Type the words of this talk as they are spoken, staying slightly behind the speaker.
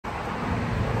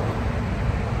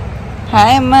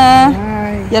Hi ಅಮ್ಮ.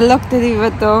 ಎಲ್ಲಿ ಹೋಗ್ತಿದೀವಿ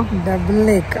ಇವತ್ತು? Double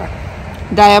lake,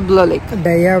 ಡಯಾಬ್ಲೋ lake.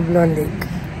 ಡಯಾಬ್ಲೋ lake.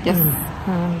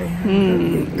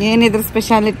 ಏನಿದ್ರ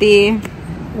speciality?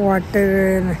 Water,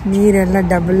 ನೀರೆಲ್ಲ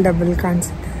ಡಬಲ್ ಡಬಲ್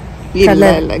ಕಾಣಿಸುತ್ತೆ.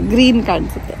 ಇಲ್ಲ ಇಲ್ಲ, ಗ್ರೀನ್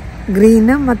ಕಾಣಿಸುತ್ತೆ.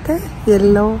 ಗ್ರೀನ್ ಮತ್ತೆ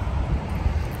ಯೆಲ್ಲೋ.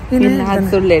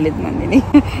 ಸುಳ್ಳು ಹೇಳಿದ್ ನಂದಿನಿ.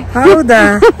 ಹೌದಾ?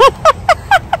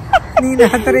 ನೀನ್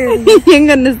ಆತರ ಹೆಂಗ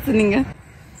ಅನ್ನಿಸ್ತು ನಿಂಗ?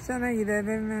 ಚೆನ್ನಾಗಿದೆ.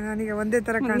 ನನಗೆ ಒಂದೇ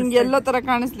ತರ ಎಲ್ಲೋ ತರ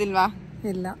ಕಾಣಿಸ್ಲಿಲ್ವಾ?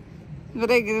 ಇಲ್ಲ,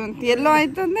 ಬರೇ ಎಲ್ಲೋ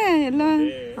ಆಯ್ತು ಅಂದ್ರೆ ಎಲ್ಲೋ.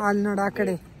 ಅಲ್ಲಿ ನೋಡ, ಆ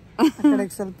ಕಡೆ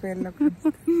ಸ್ವಲ್ಪ ಎಲ್ಲ.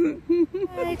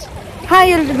 ಹಾಯ್,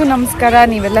 ಎಲ್ರಿಗೂ ನಮಸ್ಕಾರ.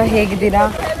 ನೀವೆಲ್ಲ ಹೇಗಿದ್ದೀರಾ?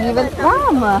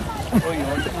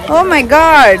 ಓ ಮೈ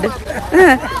ಗಾಡ್,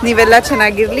 ನೀವೆಲ್ಲ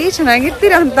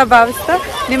ಚೆನ್ನಾಗಿರ್ತೀರಾ ಅಂತ ಭಾವಿಸ್ತಾ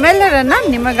ನಿಮ್ಮೆಲ್ಲರನ್ನ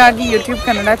ನಿಮಗಾಗಿ ಯೂಟ್ಯೂಬ್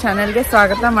ಕನ್ನಡ ಚಾನೆಲ್ಗೆ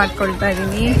ಸ್ವಾಗತ ಮಾಡ್ಕೊಳ್ತಾ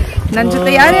ಇದ್ದೀನಿ. ನನ್ನ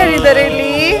ಜೊತೆ ಯಾರ್ಯಾರಿದ್ದಾರೆ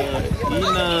ಇಲ್ಲಿ?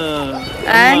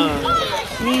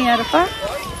 ನೀ ಯಾರಪ್ಪ?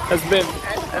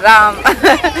 ರಾಮ್.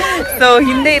 ಸೊ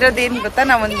ಹಿಂದೆ ಇರೋದೇನು ಗೊತ್ತಾ,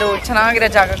 ನಾವೊಂದು ಚೆನ್ನಾಗಿರೋ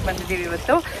ಜಾಗಕ್ಕೆ ಬಂದಿದ್ದೀವಿ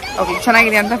ಇವತ್ತು. ಓಕೆ,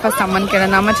 ಚೆನ್ನಾಗಿದೆಯಾ ಅಂತ ಫಸ್ಟ್ ಅಮ್ಮನ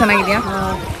ಕೇಳೋಣ. ಅಮ್ಮ ಚೆನ್ನಾಗಿದೆಯಾ?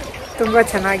 ತುಂಬಾ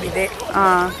ಚೆನ್ನಾಗಿದೆ.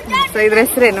 ಸೊ ಇದ್ರ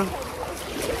ಹೆಸರೇನು?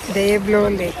 ಡಯಾಬ್ಲೋ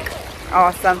ಲೇಕ್.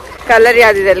 ಆಸಮ್. ಕಲರ್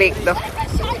ಯಾವ್ದಿದೆ ಲೇಕ್ದು?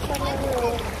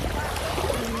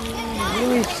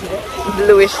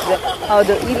 ಬ್ಲೂಯಿಶ್.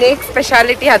 ಹೌದು, ಈ ಲೇಕ್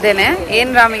ಸ್ಪೆಷಾಲಿಟಿ ಅದೇನೆ.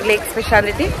 ಏನ್ ರಾಮ್ ಈ ಲೇಕ್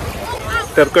ಸ್ಪೆಷಾಲಿಟಿ?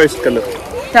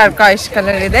 ಟರ್ಕಾಯಿಶ್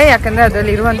ಕಲರ್ ಇದೆ, ಯಾಕಂದ್ರೆ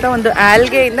ಅದರಲ್ಲಿ ಇರುವಂತ ಒಂದು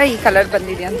ಆಲ್ಗೆಯಿಂದ ಈ ಕಲರ್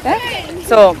ಬಂದಿದೆಯಂತೆ.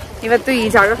 ಸೊ ಇವತ್ತು ಈ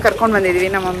ಜಾಗ ಕರ್ಕೊಂಡು ಬಂದಿದೀವಿ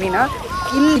ನಮ್ಮ ಮಮ್ಮಿನ.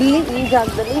 ಇಲ್ಲಿ ಈ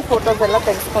ಜಾಗದಲ್ಲಿ ಫೋಟೋಸ್ ಎಲ್ಲ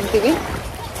ತೆಗೆಸ್ಕೊಂತೀವಿ.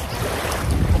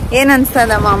 ಏನ್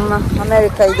ಅನ್ಸ್ತದಮ್ಮ ಅಮ್ಮ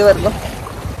ಅಮೆರಿಕಾ ಇದುವರೆಗೂ?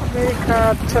 ಅಮೆರಿಕಾ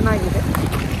ಚೆನ್ನಾಗಿದೆ.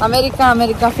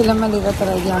 ಅಮೆರಿಕಾ ಫಿಲಮ್ ಅಲ್ಲಿ ಇರೋ ತರ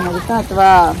ಇದೆಯಾ ಅಮೆರಿಕಾ, ಅಥವಾ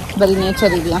ಬರೀ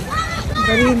ನೇಚರ್ ಇದೆಯಾ?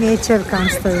 ಬರೀ ನೇಚರ್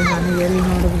ಕಾಣಿಸ್ತದೆ ನನಗೆ. ಎಲ್ಲಿ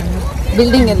ನೋಡಿದ್ರು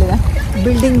ಬಿಲ್ಡಿಂಗ್ ಎಲ್ಲಿದೆ?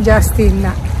 ಬಿಲ್ಡಿಂಗ್ ಜಾಸ್ತಿ ಇಲ್ಲ.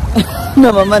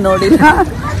 ನಮ್ಮಮ್ಮ ನೋಡಿಲ್ಲ,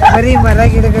 ಬರೀ ಮರ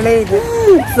ಗಿಡಗಳೇ ಇದೆ.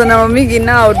 ಸೊ ನಮ್ಮ ಮಮ್ಮಿಗೆ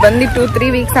ಇನ್ನ ಅವ್ರು ಬಂದು 2-3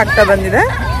 ವೀಕ್ಸ್ ಆಗ್ತಾ ಬಂದಿದೆ.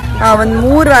 ಒಂದ್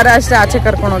 3 ವಾರ ಅಷ್ಟೇ ಆಚೆ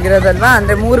ಕರ್ಕೊಂಡು ಹೋಗಿರೋದಲ್ವಾ.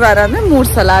 ಅಂದ್ರೆ 3 ವಾರ ಅಂದ್ರೆ 3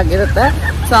 ಸಲ ಆಗಿರುತ್ತೆ.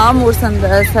 ಸೊ ಆ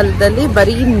 3 ಸಲದಲ್ಲಿ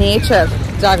ಬರೀ ನೇಚರ್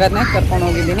ಜಾಗನೇ ಕರ್ಕೊಂಡು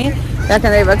ಹೋಗಿದ್ದೀನಿ.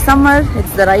 ಯಾಕಂದ್ರೆ ಇವಾಗ summer,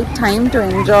 it's the right time to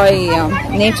enjoy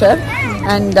nature.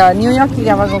 And ನ್ಯೂಯಾರ್ಕಿಗೆ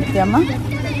ಯಾವಾಗ ಹೋಗ್ತೀಯಮ್ಮ?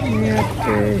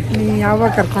 ನೀ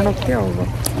ಯಾವಾಗ ಕರ್ಕೊಂಡು ಹೋಗ್ತೀಯ?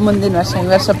 ಮುಂದಿನ ವರ್ಷ. ಈ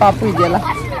ವರ್ಷ ಪಾಪು ಇದೆಯಲ್ಲ,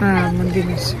 ಮುಂದಿನ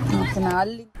ವರ್ಷ.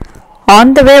 ಅಲ್ಲಿ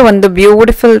ಆನ್ ದ ವೇ ಒಂದು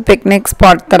ಬ್ಯೂಟಿಫುಲ್ ಪಿಕ್ನಿಕ್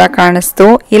ಸ್ಪಾಟ್ ತರ ಕಾಣಿಸ್ತು.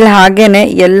 ಇಲ್ಲಿ ಹಾಗೇನೆ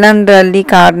ಎಲ್ಲಂದ್ರಲ್ಲಿ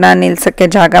ಕಾರ್ನ ನಿಲ್ಸಕ್ಕೆ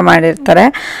ಜಾಗ ಮಾಡಿರ್ತಾರೆ.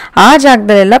 ಆ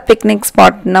ಜಾಗದಲ್ಲೆಲ್ಲ ಪಿಕ್ನಿಕ್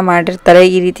ಸ್ಪಾಟ್ನ ಮಾಡಿರ್ತಾರೆ.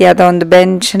 ಈ ರೀತಿಯಾದ ಒಂದು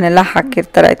ಬೆಂಚ್ನೆಲ್ಲ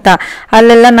ಹಾಕಿರ್ತಾರೆ ಆಯ್ತಾ.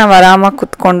 ಅಲ್ಲೆಲ್ಲ ನಾವು ಆರಾಮಾಗಿ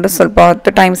ಕುತ್ಕೊಂಡು ಸ್ವಲ್ಪ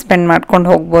ಹೊತ್ತು ಟೈಮ್ ಸ್ಪೆಂಡ್ ಮಾಡ್ಕೊಂಡು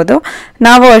ಹೋಗ್ಬೋದು.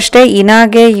 ನಾವು ಅಷ್ಟೇ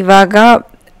ಇನಾಗೆ ಇವಾಗ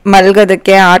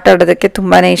ಮಲ್ಗೋದಕ್ಕೆ, ಆಟ ಆಡೋದಕ್ಕೆ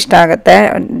ತುಂಬಾ ಇಷ್ಟ ಆಗುತ್ತೆ.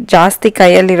 ಜಾಸ್ತಿ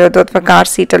ಕೈಯಲ್ಲಿರೋದು ಅಥವಾ ಕಾರ್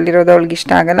ಸೀಟಲ್ಲಿರೋದು ಅವಳಿಗೆ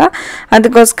ಇಷ್ಟ ಆಗಲ್ಲ.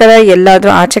 ಅದಕ್ಕೋಸ್ಕರ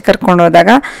ಎಲ್ಲಾದರೂ ಆಚೆ ಕರ್ಕೊಂಡು ಹೋದಾಗ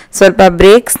ಸ್ವಲ್ಪ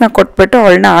ಬ್ರೇಕ್ಸ್ನ ಕೊಟ್ಬಿಟ್ಟು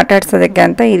ಅವಳನ್ನ ಆಟ ಆಡ್ಸೋದಕ್ಕೆ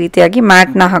ಅಂತ ಈ ರೀತಿಯಾಗಿ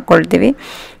ಮ್ಯಾಟ್ನ ಹಾಕ್ಕೊಳ್ತೀವಿ.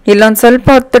 ಇಲ್ಲೊಂದು ಸ್ವಲ್ಪ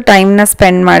ಹೊತ್ತು ಟೈಮ್ನ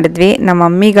ಸ್ಪೆಂಡ್ ಮಾಡಿದ್ವಿ. ನಮ್ಮ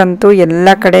ಮಮ್ಮಿಗಂತೂ ಎಲ್ಲ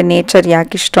ಕಡೆ ನೇಚರ್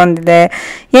ಯಾಕೆ ಇಷ್ಟೊಂದಿದೆ,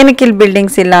 ಏನಕ್ಕೆ ಇಲ್ಲಿ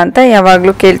ಬಿಲ್ಡಿಂಗ್ಸ್ ಇಲ್ಲ ಅಂತ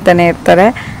ಯಾವಾಗಲೂ ಕೇಳ್ತಾನೆ ಇರ್ತಾರೆ.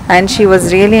 And she was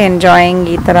really enjoying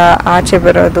ಈ ಥರ ಆಚೆ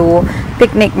ಬರೋದು,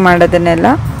 ಪಿಕ್ನಿಕ್ ಮಾಡೋದನ್ನೆಲ್ಲ.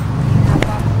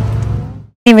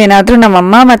 ನೀವೇನಾದ್ರೂ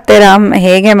ನಮ್ಮಮ್ಮ ಮತ್ತೆ ರಾಮ್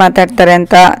ಹೇಗೆ ಮಾತಾಡ್ತಾರೆ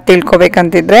ಅಂತ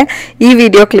ತಿಳ್ಕೊಬೇಕಂತಿದ್ರೆ ಈ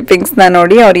ವಿಡಿಯೋ ಕ್ಲಿಪ್ಪಿಂಗ್ಸ್ನ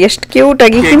ನೋಡಿ. ಅವ್ರು ಎಷ್ಟು ಕ್ಯೂಟ್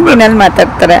ಆಗಿ ಹಿಂದಿನಲ್ಲಿ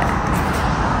ಮಾತಾಡ್ತಾರೆ.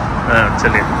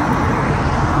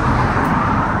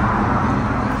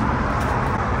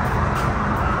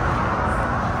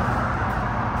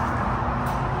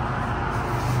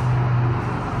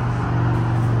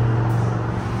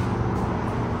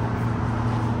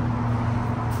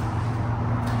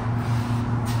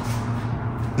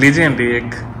 लीजिए आंटी एक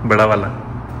बड़ा वाला.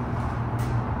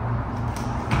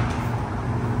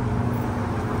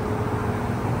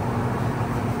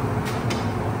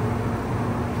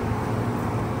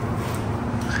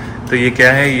 तो ये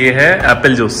क्या है? ये है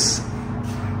एप्पल जूस,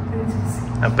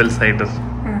 एप्पल साइडर.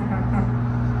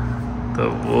 तो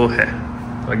वो है.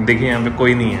 देखिए यहाँ पे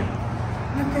कोई नहीं है,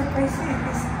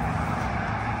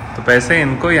 तो पैसे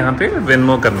इनको यहाँ पे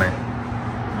वेनमो करना है.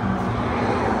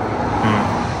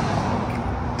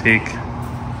 ठीक,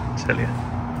 चलिए.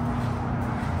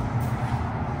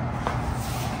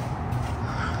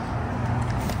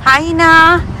 Haina,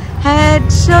 head,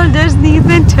 shoulders, knees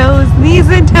and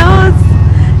toes.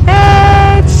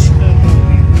 Head.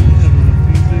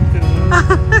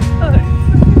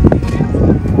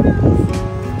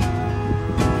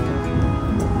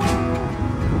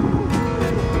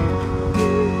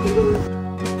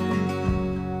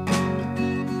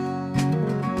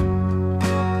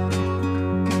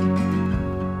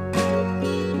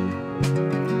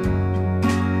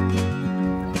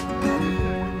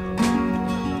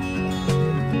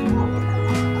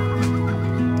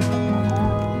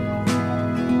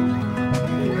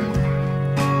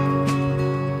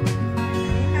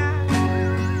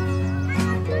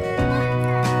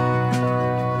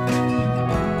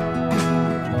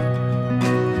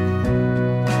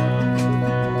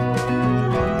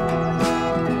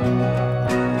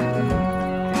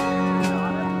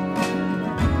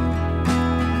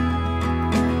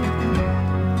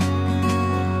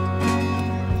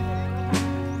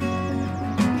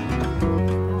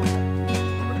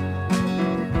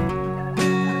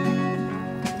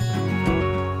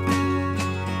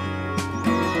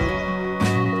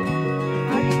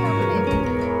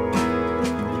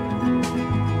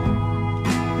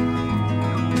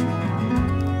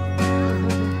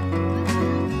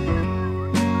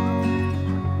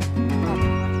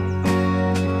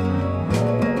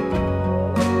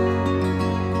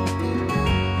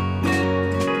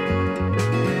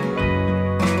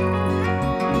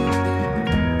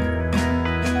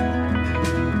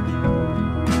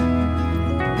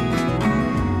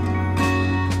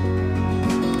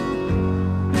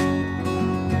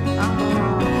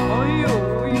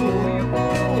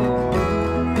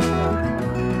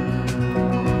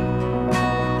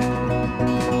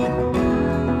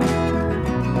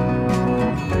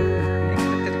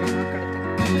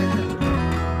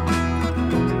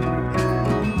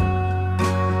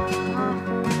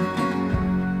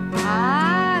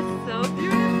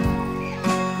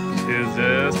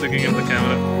 the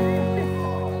camera.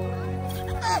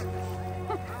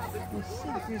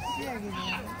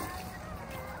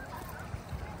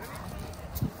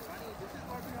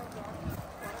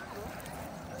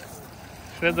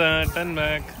 Shraddha, turn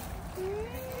back.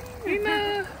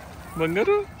 Ina,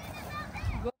 Bangaru.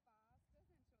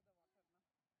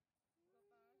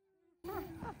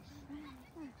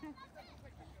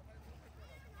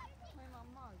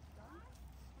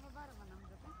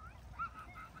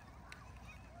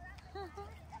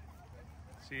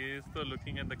 She is still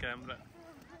looking at the camera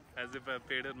as if I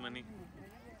paid her money.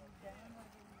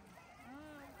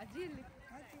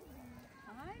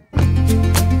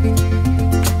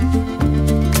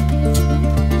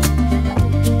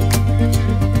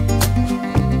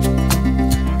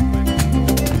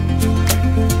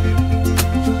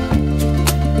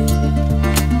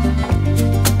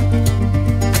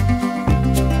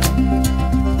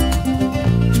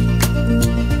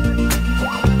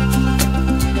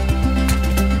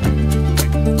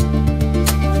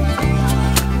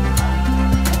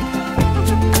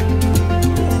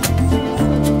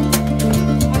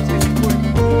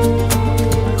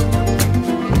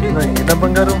 Ina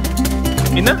Bangaru.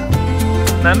 Ina?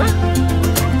 Nana?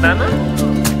 Nana?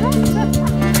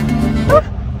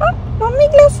 Mummy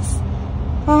glasses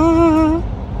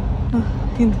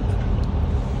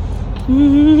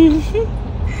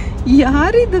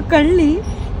ಯಾರಿದು ಕಳ್ಳಿ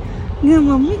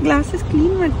mummy glasses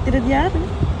clean ಮಾಡ್ತಿರೋದು ಯಾರು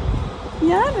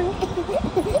ಯಾರು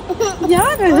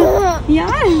ಯಾರು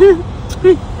ಯಾರು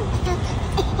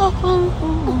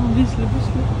ಬಿಸ್ಲು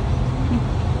ಬಿಸ್ಲು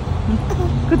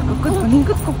ಕೂತ್ಕೊ ಕೂತ್ಕೊ ನೀನು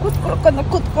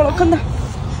ಕೂತ್ಕೊಳ್ಳೋಕಂದ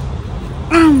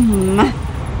ಅಮ್ಮ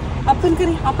ಅಪ್ಪನ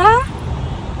ಕರಿ ಅಪ್ಪ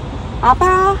ಅಪ್ಪ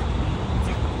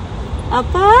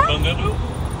ಅಪ್ಪ Bangaru.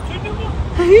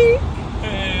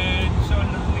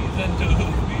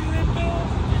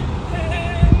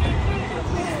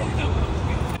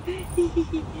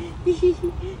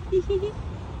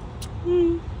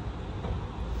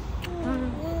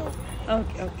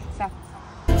 ಓಕೆ ಓಕೆ ಸಾಕು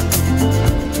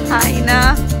ಹಾಯ್ನಾ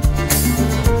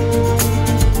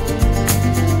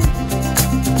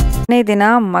ದಿನ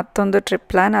ಮತ್ತೊಂದು ಟ್ರಿಪ್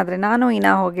ಪ್ಲಾನ್. ಆದರೆ ನಾನು ಇನ್ನ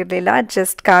ಹೋಗಿರಲಿಲ್ಲ.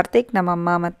 ಜಸ್ಟ್ ಕಾರ್ತಿಕ್, ನಮ್ಮಮ್ಮ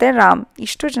ಮತ್ತು ರಾಮ್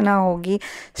ಇಷ್ಟು ಜನ ಹೋಗಿ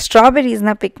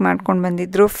ಸ್ಟ್ರಾಬೆರೀಸ್ನ ಪಿಕ್ ಮಾಡ್ಕೊಂಡು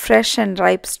ಬಂದಿದ್ದರು. Fresh and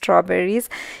ripe strawberries.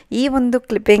 ಈ ಒಂದು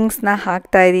ಕ್ಲಿಪ್ಪಿಂಗ್ಸ್ನ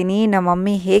ಹಾಕ್ತಾ ಇದ್ದೀನಿ. ನಮ್ಮ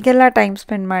ಮಮ್ಮಿ ಹೇಗೆಲ್ಲ ಟೈಮ್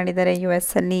ಸ್ಪೆಂಡ್ ಮಾಡಿದ್ದಾರೆ US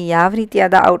ಅಲ್ಲಿ, ಯಾವ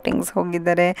ರೀತಿಯಾದ ಔಟಿಂಗ್ಸ್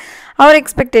ಹೋಗಿದ್ದಾರೆ, ಅವ್ರ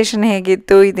ಎಕ್ಸ್ಪೆಕ್ಟೇಷನ್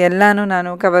ಹೇಗಿತ್ತು, ಇದೆಲ್ಲನೂ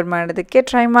ನಾನು ಕವರ್ ಮಾಡೋದಕ್ಕೆ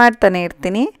ಟ್ರೈ ಮಾಡ್ತಾನೆ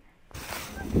ಇರ್ತೀನಿ.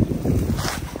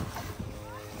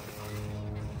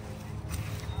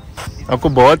 आपको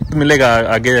बहुत मिलेगा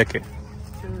आगे जाके.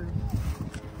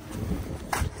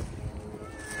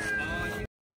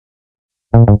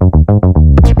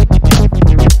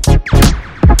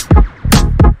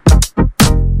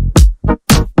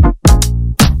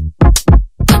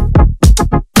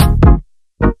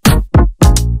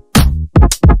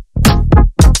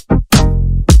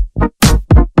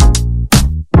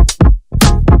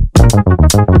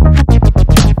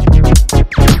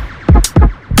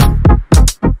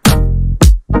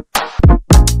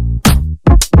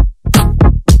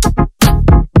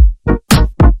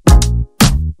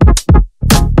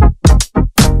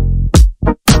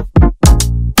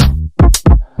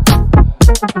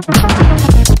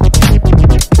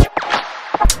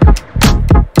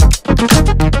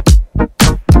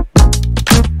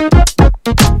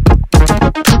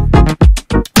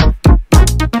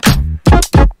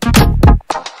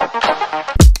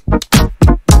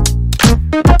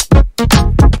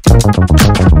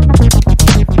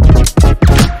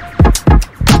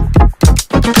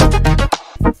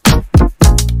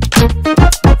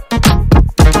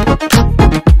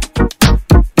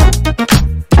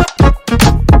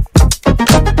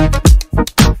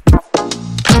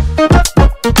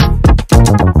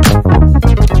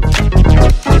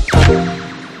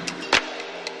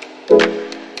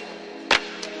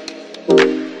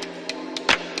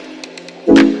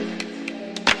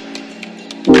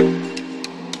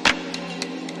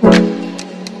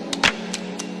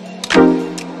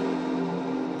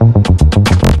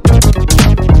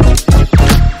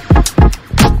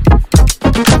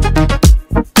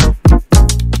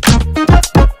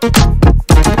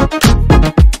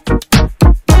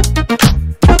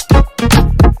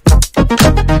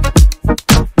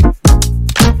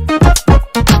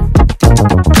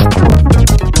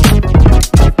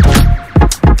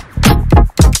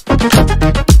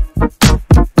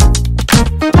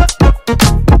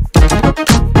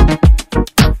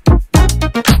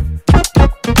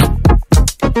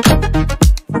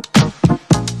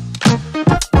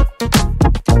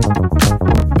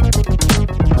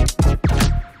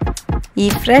 ಈ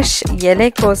ಫ್ರೆಶ್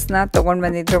ಎಲೆಕೋಸನ್ನ ತೊಗೊಂಡು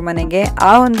ಬಂದಿದ್ರು ಮನೆಗೆ.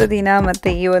 ಆ ಒಂದು ದಿನ ಮತ್ತು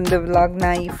ಈ ಒಂದು ವ್ಲಾಗ್ನ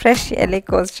ಈ ಫ್ರೆಶ್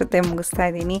ಎಲೆಕೋಸ್ ಜೊತೆ ಮುಗಿಸ್ತಾ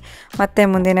ಇದ್ದೀನಿ. ಮತ್ತು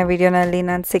ಮುಂದಿನ ವಿಡಿಯೋನಲ್ಲಿ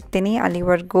ನಾನು ಸಿಗ್ತೀನಿ.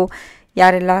 ಅಲ್ಲಿವರೆಗೂ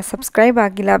ಯಾರೆಲ್ಲ ಸಬ್ಸ್ಕ್ರೈಬ್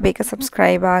ಆಗಿಲ್ಲ ಬೇಗ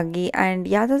ಸಬ್ಸ್ಕ್ರೈಬ್ ಆಗಿ, ಆ್ಯಂಡ್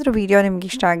ಯಾವುದಾದ್ರೂ ವಿಡಿಯೋ ನಿಮ್ಗೆ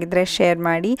ಇಷ್ಟ ಆಗಿದ್ದರೆ ಶೇರ್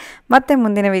ಮಾಡಿ. ಮತ್ತೆ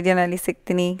ಮುಂದಿನ ವಿಡಿಯೋನಲ್ಲಿ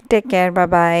ಸಿಗ್ತೀನಿ. ಟೇಕ್ ಕೇರ್,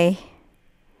 ಬಾಯ್.